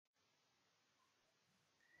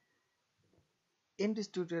In this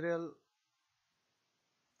tutorial,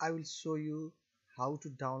 I will show you how to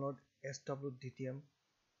download SWDTM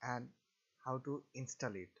and how to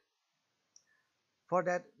install it. For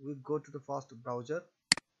that, we go to the first browser,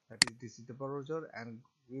 this is the browser, and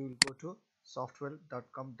we will go to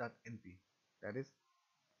software.com.np, that is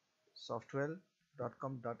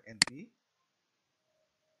software.com.np,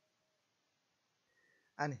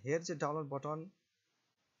 and here's the download button,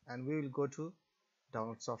 and we will go to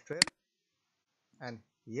download software, and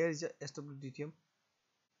here is the SWDTM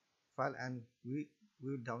file, and we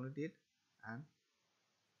will download it and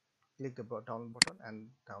click the download button, and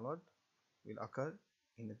download will occur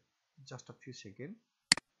in just a few seconds.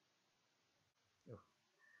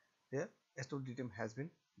 There, SWDTM has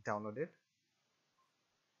been downloaded.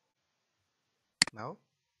 Now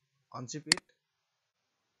unzip it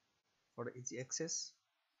for the easy access.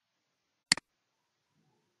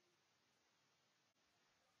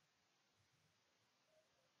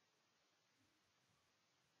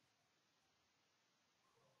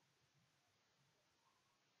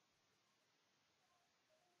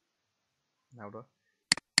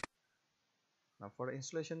 Now for the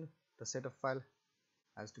installation, the setup file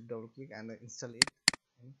has to double click and install it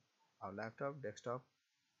in our laptop, desktop,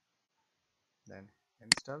 then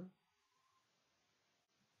install.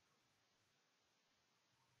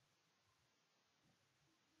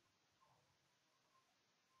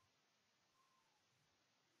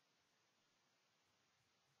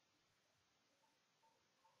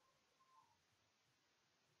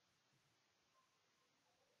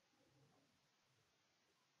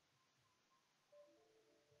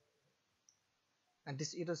 And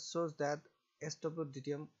this error shows that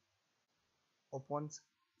SWDTM opens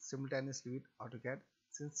simultaneously with AutoCAD.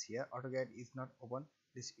 Since here AutoCAD is not open,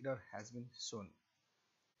 this error has been shown.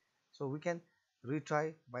 So we can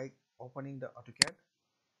retry by opening the AutoCAD.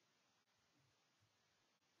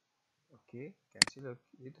 Okay, cancel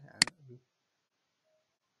it, and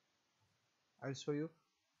I'll show you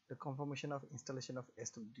the confirmation of installation of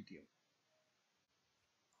SWDTM.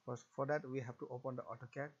 First, for that we have to open the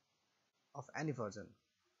AutoCAD of any version,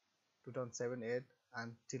 2007, 8,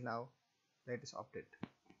 and till now latest update.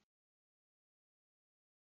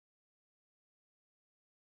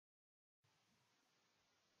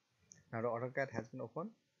 Now the AutoCAD has been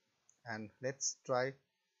opened, and let's try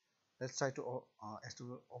to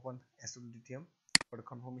open SWDTM for the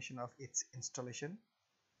confirmation of its installation.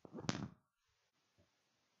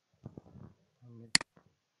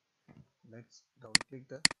 Let's double click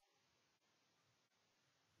the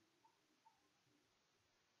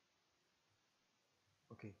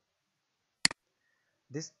okay.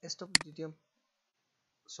 This SWDTM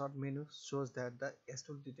short menu shows that the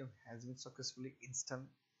SWDTM has been successfully installed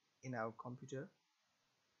in our computer.